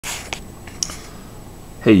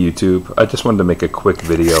Hey YouTube, I just wanted to make a quick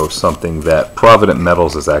video of something that Provident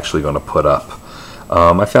Metals is actually going to put up.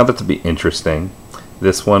 I found it to be interesting.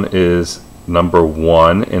 This one is number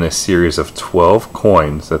 1 in a series of 12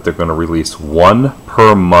 coins that they're going to release one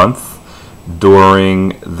per month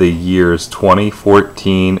during the years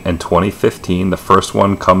 2014 and 2015. The first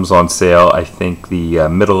one comes on sale, I think, the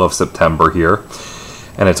middle of September here,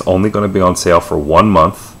 and it's only going to be on sale for 1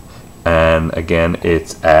 month. And again,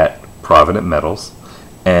 it's at Provident Metals.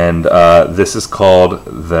 And this is called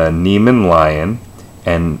the Nemean Lion,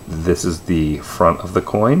 and this is the front of the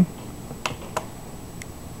coin,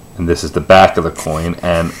 and this is the back of the coin,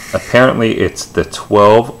 and apparently it's the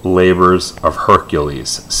 12 Labors of Hercules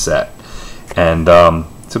set. And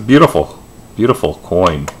it's a beautiful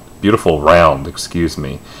coin, beautiful round, excuse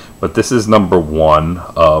me. But this is number 1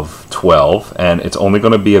 of 12, and it's only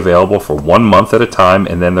going to be available for 1 month at a time,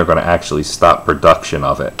 and then they're going to actually stop production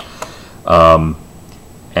of it.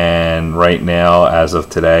 And right now, as of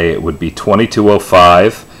today, it would be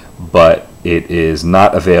 $22.05, but it is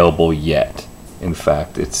not available yet. In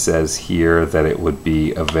fact, it says here that it would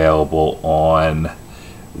be available on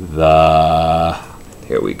the...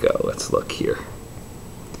 Here we go, let's look here.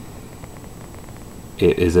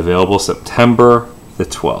 It is available September the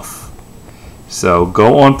 12th. So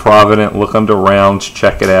go on Provident, look under rounds,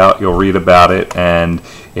 check it out, you'll read about it, and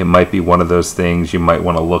it might be one of those things you might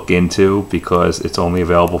want to look into because it's only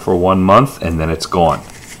available for 1 month and then it's gone.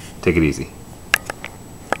 Take it easy.